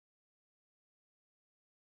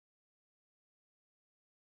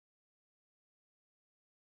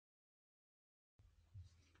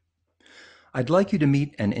I'd like you to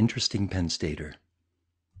meet an interesting Penn Stater.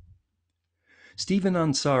 Stephen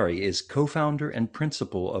Ansari is co-founder and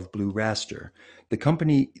principal of Blue Raster, the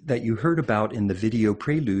company that you heard about in the video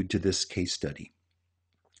prelude to this case study.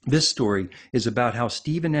 This story is about how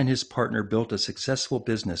Stephen and his partner built a successful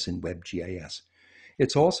business in Web GIS.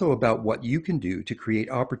 It's also about what you can do to create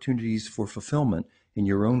opportunities for fulfillment in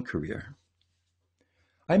your own career.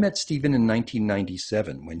 I met Stephen in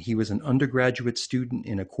 1997 when he was an undergraduate student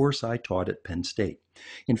in a course I taught at Penn State.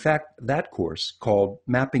 In fact, that course, called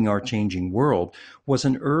Mapping Our Changing World, was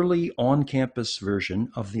an early on-campus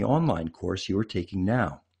version of the online course you are taking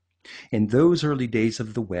now. In those early days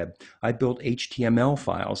of the web, I built HTML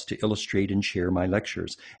files to illustrate and share my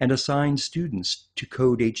lectures, and assigned students to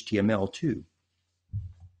code HTML too.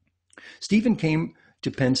 Stephen came to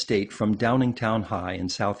Penn State from Downingtown High in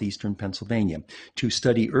southeastern Pennsylvania to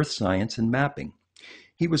study earth science and mapping.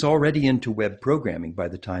 He was already into web programming by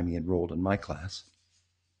the time he enrolled in my class.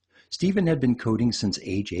 Stephen had been coding since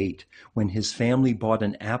age 8 when his family bought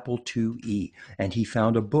an Apple IIe and he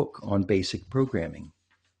found a book on basic programming.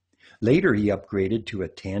 Later, he upgraded to a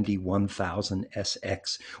Tandy 1000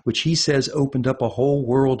 SX, which he says opened up a whole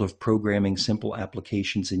world of programming simple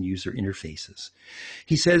applications and user interfaces.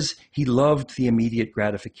 He says he loved the immediate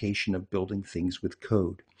gratification of building things with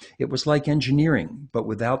code. It was like engineering, but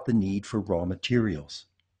without the need for raw materials.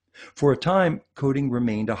 For a time, coding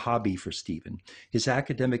remained a hobby for Stephen. His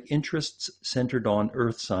academic interests centered on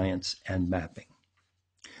earth science and mapping.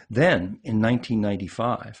 Then, in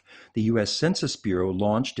 1995, the U.S. Census Bureau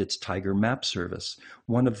launched its Tiger Map service,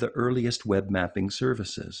 one of the earliest web mapping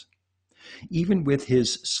services. Even with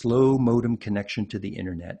his slow modem connection to the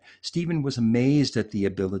internet, Stephen was amazed at the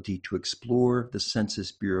ability to explore the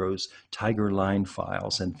Census Bureau's Tiger Line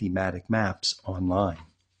files and thematic maps online.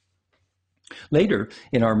 Later,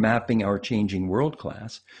 in our Mapping Our Changing World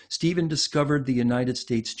class, Stephen discovered the United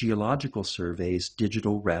States Geological Survey's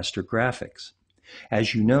digital raster graphics.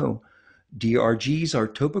 As you know, DRGs are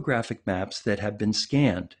topographic maps that have been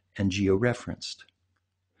scanned and georeferenced.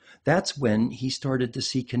 That's when he started to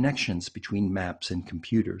see connections between maps and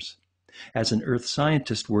computers. As an earth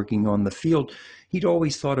scientist working on the field, he'd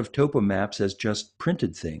always thought of topo maps as just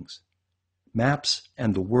printed things. Maps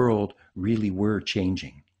and the world really were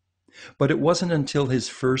changing. But it wasn't until his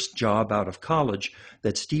first job out of college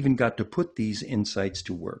that Stephen got to put these insights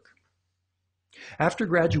to work. After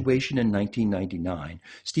graduation in 1999,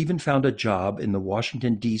 Stephen found a job in the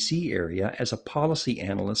Washington, D.C. area as a policy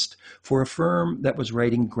analyst for a firm that was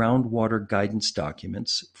writing groundwater guidance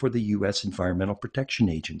documents for the U.S. Environmental Protection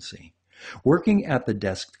Agency. Working at the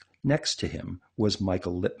desk next to him was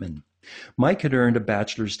Michael Lippman. Mike had earned a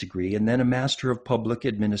bachelor's degree and then a Master of Public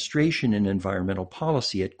Administration in Environmental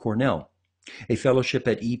Policy at Cornell. A fellowship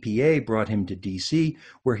at EPA brought him to D.C.,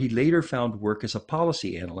 where he later found work as a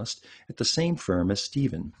policy analyst at the same firm as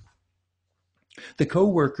Stephen. The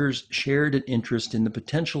co-workers shared an interest in the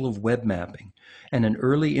potential of web mapping and an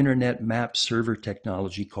early internet map server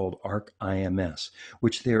technology called ArcIMS,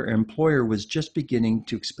 which their employer was just beginning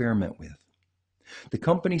to experiment with. The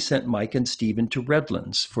company sent Mike and Stephen to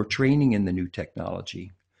Redlands for training in the new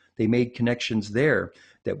technology. They made connections there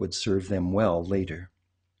that would serve them well later.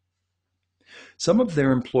 Some of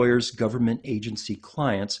their employers' government agency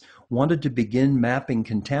clients wanted to begin mapping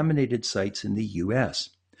contaminated sites in the U.S.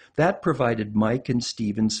 That provided Mike and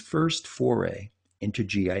Stephen's first foray into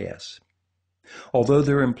GIS. Although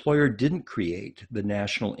their employer didn't create the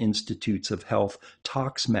National Institutes of Health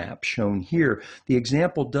tox map shown here, the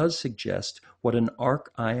example does suggest what an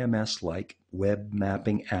ArcIMS-like web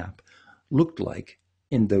mapping app looked like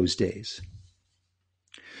in those days.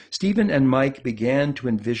 Stephen and Mike began to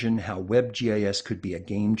envision how Web GIS could be a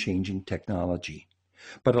game-changing technology.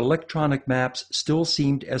 But electronic maps still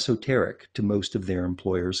seemed esoteric to most of their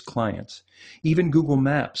employers' clients. Even Google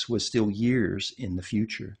Maps was still years in the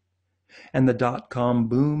future. And the dot-com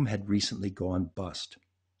boom had recently gone bust.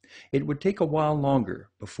 It would take a while longer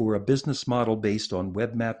before a business model based on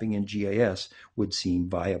web mapping and GIS would seem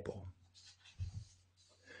viable.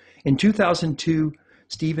 In 2002,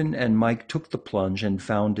 Stephen and Mike took the plunge and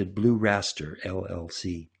founded Blue Raster,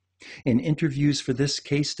 LLC. In interviews for this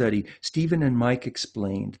case study, Stephen and Mike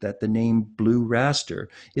explained that the name Blue Raster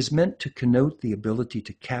is meant to connote the ability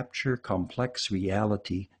to capture complex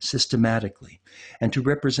reality systematically and to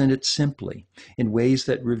represent it simply in ways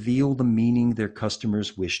that reveal the meaning their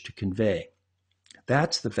customers wish to convey.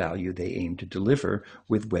 That's the value they aim to deliver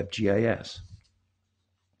with Web GIS.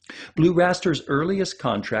 Blue Raster's earliest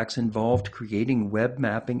contracts involved creating web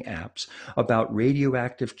mapping apps about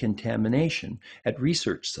radioactive contamination at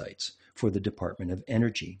research sites for the Department of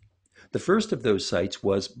Energy. The first of those sites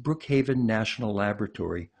was Brookhaven National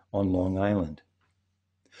Laboratory on Long Island.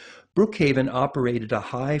 Brookhaven operated a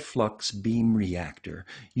high-flux beam reactor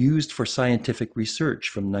used for scientific research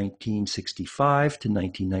from 1965 to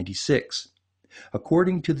 1996.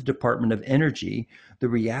 According to the Department of Energy, the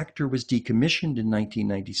reactor was decommissioned in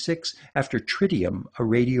 1996 after tritium, a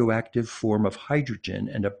radioactive form of hydrogen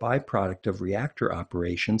and a byproduct of reactor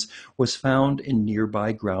operations, was found in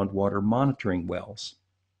nearby groundwater monitoring wells.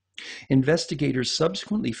 Investigators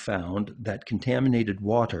subsequently found that contaminated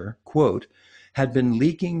water, quote, had been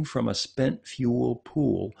leaking from a spent fuel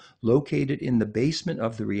pool located in the basement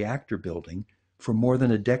of the reactor building for more than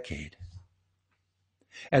a decade.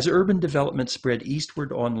 As urban development spread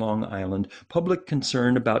eastward on Long Island, public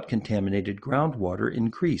concern about contaminated groundwater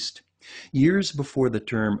increased. Years before the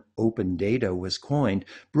term open data was coined,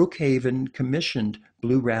 Brookhaven commissioned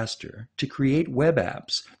Blue Raster to create web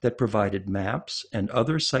apps that provided maps and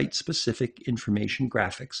other site-specific information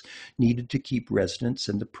graphics needed to keep residents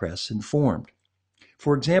and the press informed.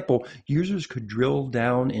 For example, users could drill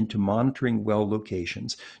down into monitoring well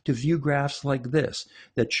locations to view graphs like this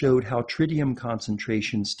that showed how tritium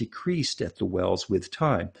concentrations decreased at the wells with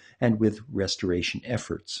time and with restoration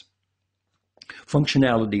efforts.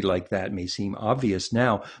 Functionality like that may seem obvious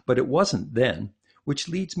now, but it wasn't then, which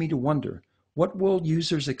leads me to wonder, what will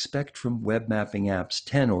users expect from web mapping apps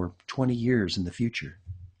 10 or 20 years in the future?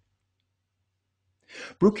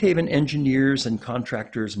 Brookhaven engineers and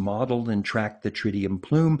contractors modeled and tracked the tritium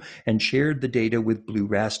plume and shared the data with Blue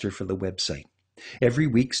Raster for the website. Every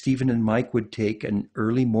week, Stephen and Mike would take an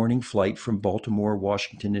early morning flight from Baltimore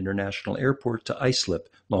Washington International Airport to Islip,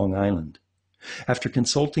 Long Island. After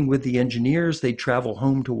consulting with the engineers, they'd travel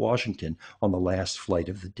home to Washington on the last flight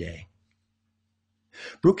of the day.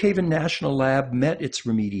 Brookhaven National Lab met its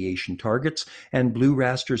remediation targets, and Blue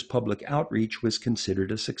Raster's public outreach was considered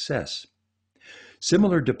a success.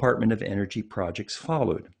 Similar Department of Energy projects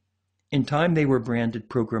followed. In time, they were branded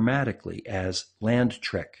programmatically as Land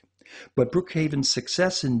Trek. But Brookhaven's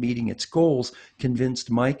success in meeting its goals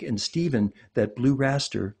convinced Mike and Stephen that Blue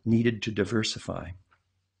Raster needed to diversify.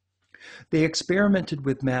 They experimented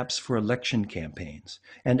with maps for election campaigns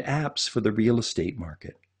and apps for the real estate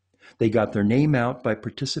market. They got their name out by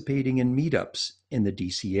participating in meetups in the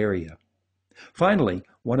DC area. Finally,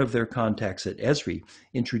 one of their contacts at Esri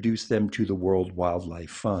introduced them to the World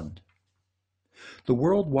Wildlife Fund. The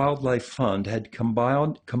World Wildlife Fund had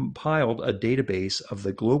compiled a database of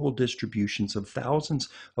the global distributions of thousands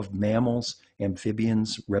of mammals,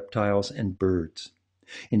 amphibians, reptiles, and birds.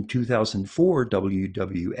 In 2004,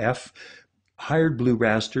 WWF hired Blue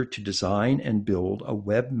Raster to design and build a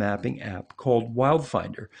web mapping app called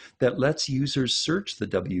WildFinder that lets users search the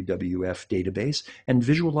WWF database and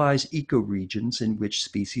visualize ecoregions in which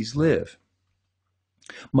species live.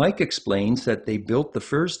 Mike explains that they built the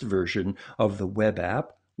first version of the web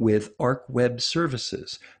app with ArcWeb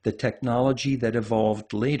Services, the technology that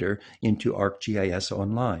evolved later into ArcGIS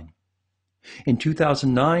Online. In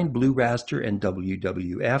 2009, Blue Raster and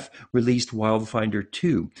WWF released WildFinder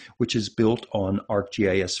 2, which is built on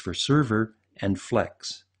ArcGIS for Server and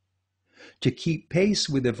Flex. To keep pace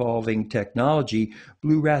with evolving technology,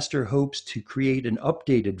 Blue Raster hopes to create an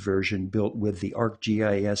updated version built with the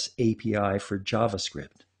ArcGIS API for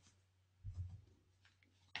JavaScript.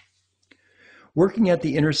 Working at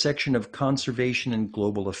the intersection of conservation and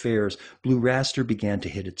global affairs, Blue Raster began to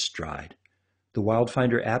hit its stride. The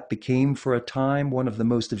WildFinder app became, for a time, one of the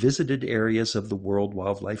most visited areas of the World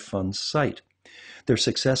Wildlife Fund's site. Their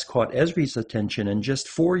success caught Esri's attention, and just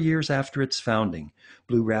 4 years after its founding,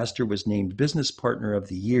 Blue Raster was named Business Partner of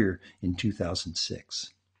the Year in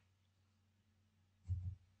 2006.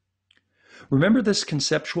 Remember this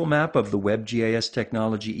conceptual map of the Web GIS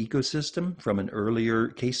technology ecosystem from an earlier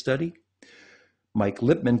case study? Mike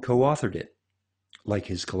Lipman co-authored it. Like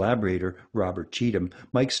his collaborator, Robert Cheatham,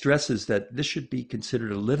 Mike stresses that this should be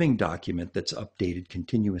considered a living document that's updated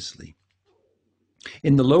continuously.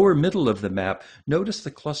 In the lower middle of the map, notice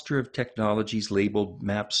the cluster of technologies labeled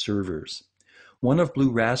map servers. One of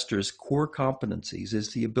Blue Raster's core competencies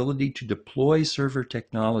is the ability to deploy server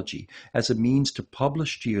technology as a means to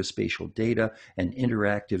publish geospatial data and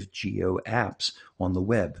interactive geo apps on the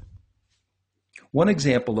web. One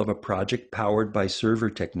example of a project powered by server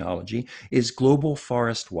technology is Global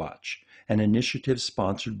Forest Watch, an initiative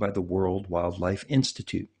sponsored by the World Wildlife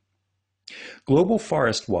Institute. Global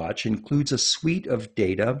Forest Watch includes a suite of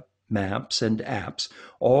data, maps, and apps,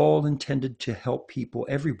 all intended to help people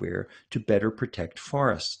everywhere to better protect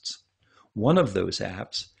forests. One of those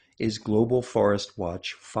apps is Global Forest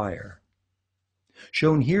Watch Fire.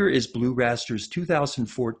 Shown here is Blue Raster's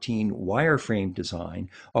 2014 wireframe design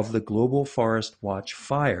of the Global Forest Watch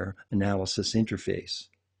Fire Analysis Interface.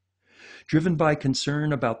 Driven by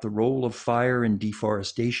concern about the role of fire in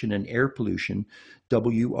deforestation and air pollution,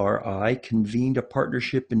 WRI convened a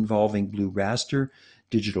partnership involving Blue Raster,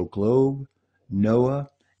 Digital Globe, NOAA,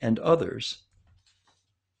 and others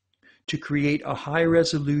to create a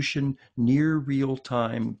high-resolution, near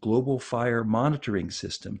real-time global fire monitoring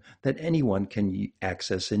system that anyone can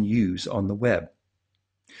access and use on the web.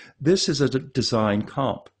 This is a design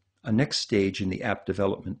comp, a next stage in the app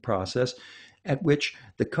development process at which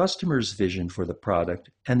the customer's vision for the product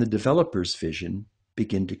and the developer's vision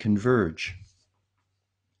begin to converge.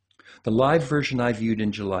 The live version I viewed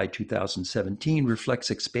in July 2017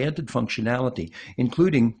 reflects expanded functionality,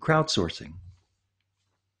 including crowdsourcing.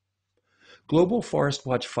 Global Forest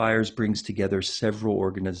Watch Fires brings together several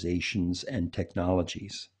organizations and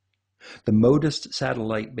technologies. The MODIS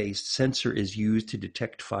satellite-based sensor is used to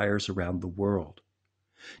detect fires around the world.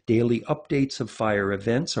 Daily updates of fire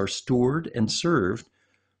events are stored and served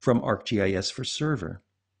from ArcGIS for Server.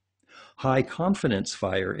 High-confidence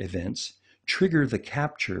fire events trigger the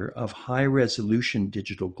capture of high-resolution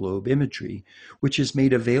digital globe imagery, which is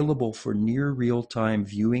made available for near real-time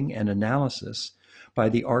viewing and analysis by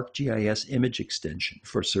the ArcGIS image extension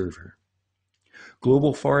for Server.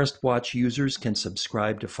 Global Forest Watch users can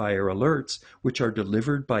subscribe to fire alerts, which are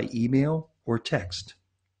delivered by email or text.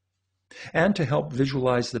 And to help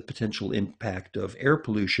visualize the potential impact of air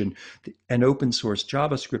pollution, an open source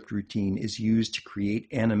JavaScript routine is used to create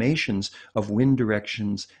animations of wind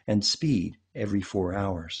directions and speed every 4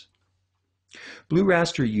 hours. Blue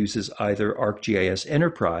Raster uses either ArcGIS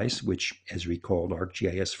Enterprise, which, as recalled,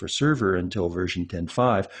 ArcGIS for Server until version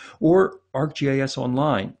 10.5, or ArcGIS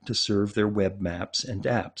Online to serve their web maps and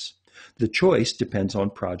apps. The choice depends on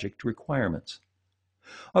project requirements.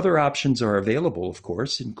 Other options are available, of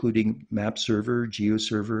course, including MapServer,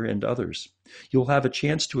 GeoServer, and others. You'll have a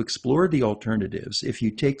chance to explore the alternatives if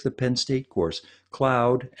you take the Penn State course,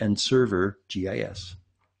 Cloud and Server GIS.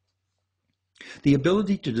 The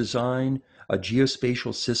ability to design a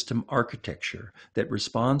geospatial system architecture that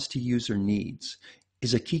responds to user needs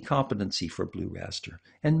is a key competency for Blue Raster,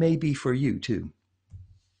 and may be for you too.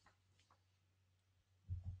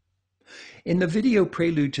 In the video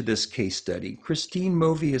prelude to this case study, Christine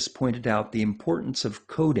Movius pointed out the importance of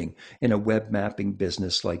coding in a web mapping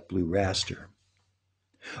business like Blue Raster.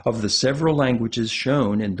 Of the several languages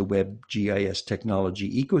shown in the Web GIS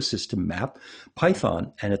technology ecosystem map,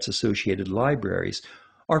 Python and its associated libraries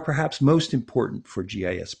are perhaps most important for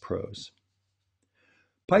GIS pros.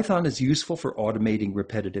 Python is useful for automating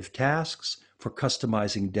repetitive tasks, for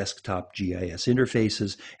customizing desktop GIS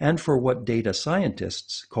interfaces, and for what data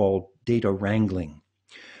scientists call data wrangling.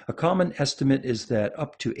 A common estimate is that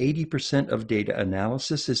up to 80% of data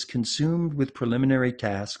analysis is consumed with preliminary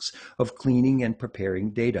tasks of cleaning and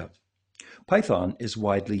preparing data. Python is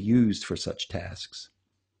widely used for such tasks.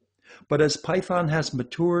 But as Python has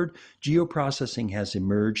matured, geoprocessing has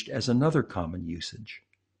emerged as another common usage.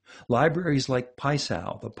 Libraries like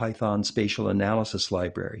PySal, the Python Spatial Analysis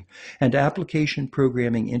Library, and application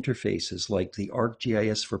programming interfaces like the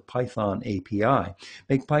ArcGIS for Python API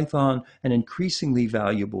make Python an increasingly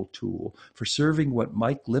valuable tool for serving what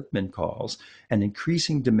Mike Lipman calls an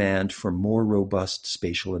increasing demand for more robust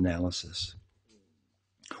spatial analysis.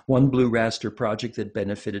 One Blue Raster project that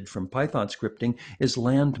benefited from Python scripting is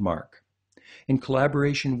Landmark. In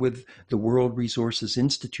collaboration with the World Resources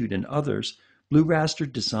Institute and others, Blue Raster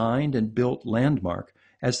designed and built Landmark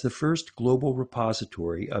as the first global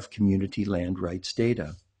repository of community land rights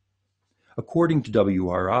data. According to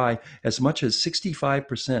WRI, as much as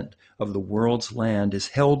 65% of the world's land is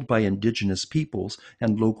held by indigenous peoples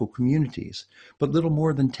and local communities, but little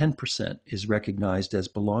more than 10% is recognized as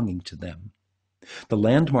belonging to them. The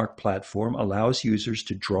Landmark platform allows users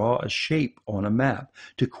to draw a shape on a map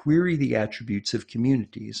to query the attributes of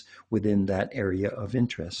communities within that area of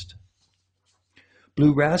interest.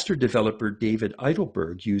 Blue Raster developer David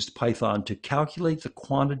Eidelberg used Python to calculate the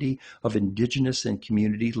quantity of indigenous and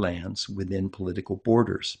community lands within political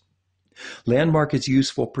borders. Landmark is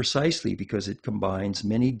useful precisely because it combines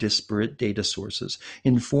many disparate data sources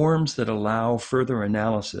in forms that allow further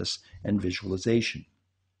analysis and visualization.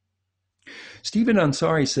 Stephen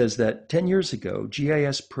Ansari says that 10 years ago,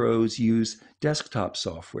 GIS pros used desktop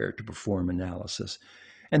software to perform analysis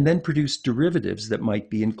and then produce derivatives that might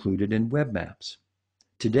be included in web maps.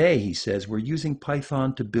 Today, he says, we're using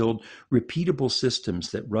Python to build repeatable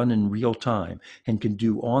systems that run in real time and can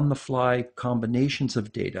do on-the-fly combinations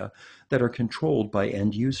of data that are controlled by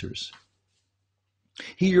end users.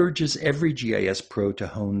 He urges every GIS pro to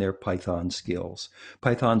hone their Python skills.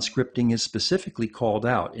 Python scripting is specifically called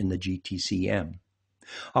out in the GTCM.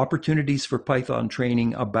 Opportunities for Python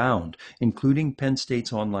training abound, including Penn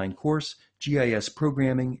State's online course, GIS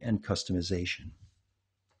programming, and customization.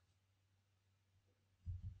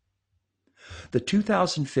 The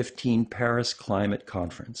 2015 Paris Climate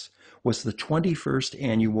Conference was the 21st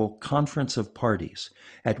annual Conference of Parties,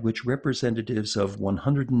 at which representatives of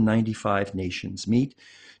 195 nations meet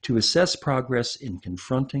to assess progress in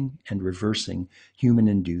confronting and reversing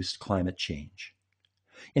human-induced climate change.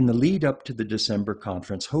 In the lead up to the December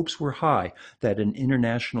conference, hopes were high that an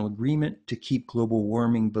international agreement to keep global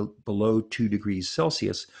warming below 2 degrees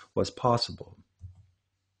Celsius was possible.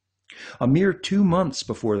 A mere 2 months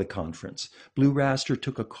before the conference, Blue Raster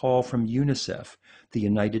took a call from UNICEF, the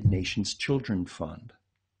United Nations Children's Fund.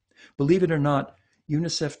 Believe it or not,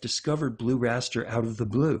 UNICEF discovered Blue Raster out of the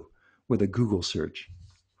blue with a Google search.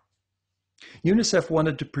 UNICEF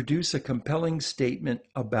wanted to produce a compelling statement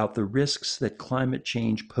about the risks that climate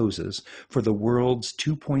change poses for the world's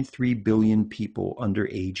 2.3 billion people under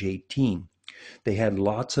age 18. They had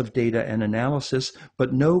lots of data and analysis,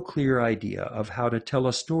 but no clear idea of how to tell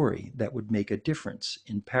a story that would make a difference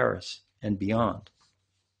in Paris and beyond.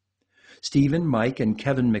 Stephen, Mike, and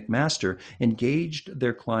Kevin McMaster engaged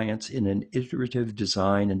their clients in an iterative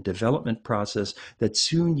design and development process that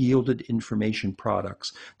soon yielded information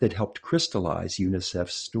products that helped crystallize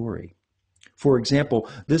UNICEF's story. For example,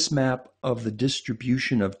 this map of the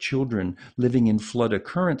distribution of children living in flood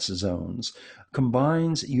occurrence zones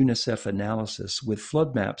combines UNICEF analysis with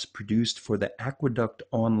flood maps produced for the Aqueduct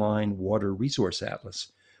Online Water Resource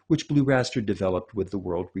Atlas, which Blue Raster developed with the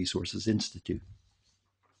World Resources Institute.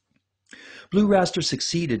 Blue Raster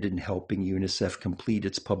succeeded in helping UNICEF complete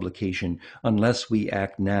its publication Unless We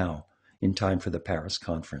Act Now, in time for the Paris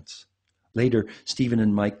conference. Later, Stephen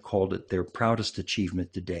and Mike called it their proudest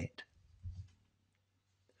achievement to date.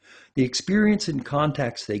 The experience and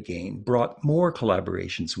contacts they gained brought more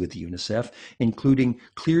collaborations with UNICEF, including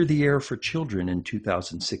Clear the Air for Children in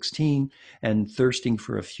 2016 and Thirsting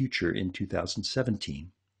for a Future in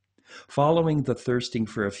 2017. Following the Thirsting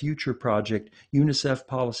for a Future project, UNICEF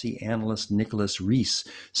policy analyst Nicholas Rees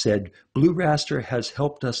said, Blue Raster has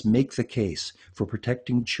helped us make the case for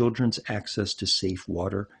protecting children's access to safe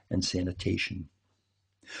water and sanitation.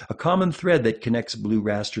 A common thread that connects Blue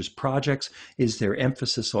Raster's projects is their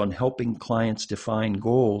emphasis on helping clients define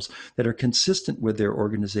goals that are consistent with their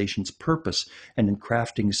organization's purpose and in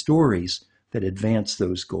crafting stories that advance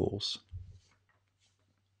those goals.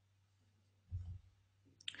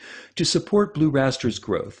 To support Blue Raster's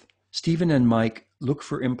growth, Stephen and Mike look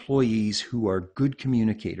for employees who are good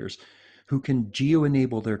communicators, who can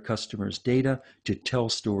geo-enable their customers' data to tell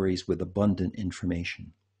stories with abundant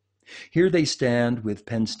information. Here they stand with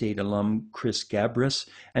Penn State alum Chris Gabris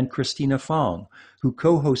and Christina Fong, who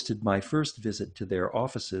co-hosted my first visit to their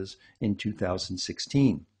offices in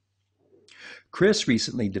 2016. Chris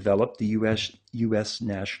recently developed the U.S.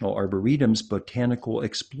 National Arboretum's Botanical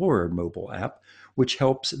Explorer mobile app, which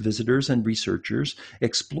helps visitors and researchers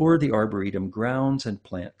explore the Arboretum grounds and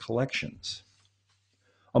plant collections.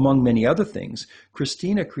 Among many other things,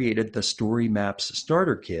 Christina created the Story Maps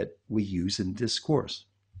Starter Kit we use in this course.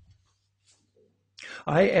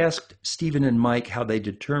 I asked Stephen and Mike how they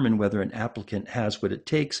determine whether an applicant has what it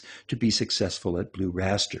takes to be successful at Blue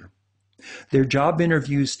Raster. Their job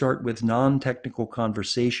interviews start with non-technical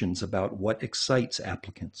conversations about what excites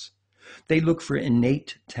applicants. They look for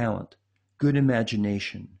innate talent, good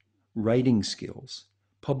imagination, writing skills,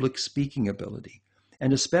 public speaking ability,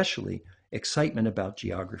 and especially excitement about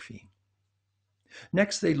geography.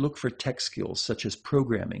 Next, they look for tech skills such as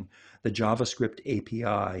programming, the JavaScript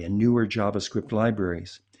API and newer JavaScript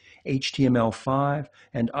libraries, HTML5,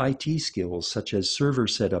 and IT skills such as server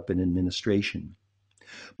setup and administration.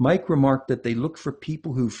 Mike remarked that they look for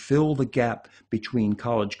people who fill the gap between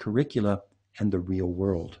college curricula and the real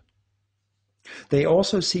world. They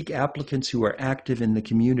also seek applicants who are active in the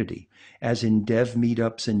community, as in dev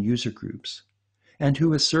meetups and user groups, and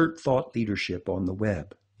who assert thought leadership on the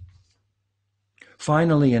web.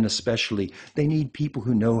 Finally, and especially, they need people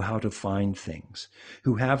who know how to find things,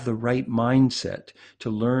 who have the right mindset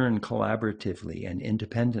to learn collaboratively and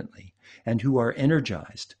independently, and who are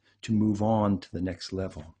energized to move on to the next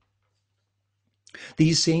level.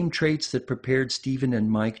 These same traits that prepared Stephen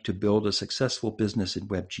and Mike to build a successful business in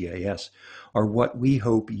Web GIS are what we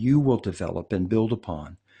hope you will develop and build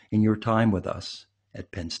upon in your time with us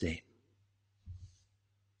at Penn State.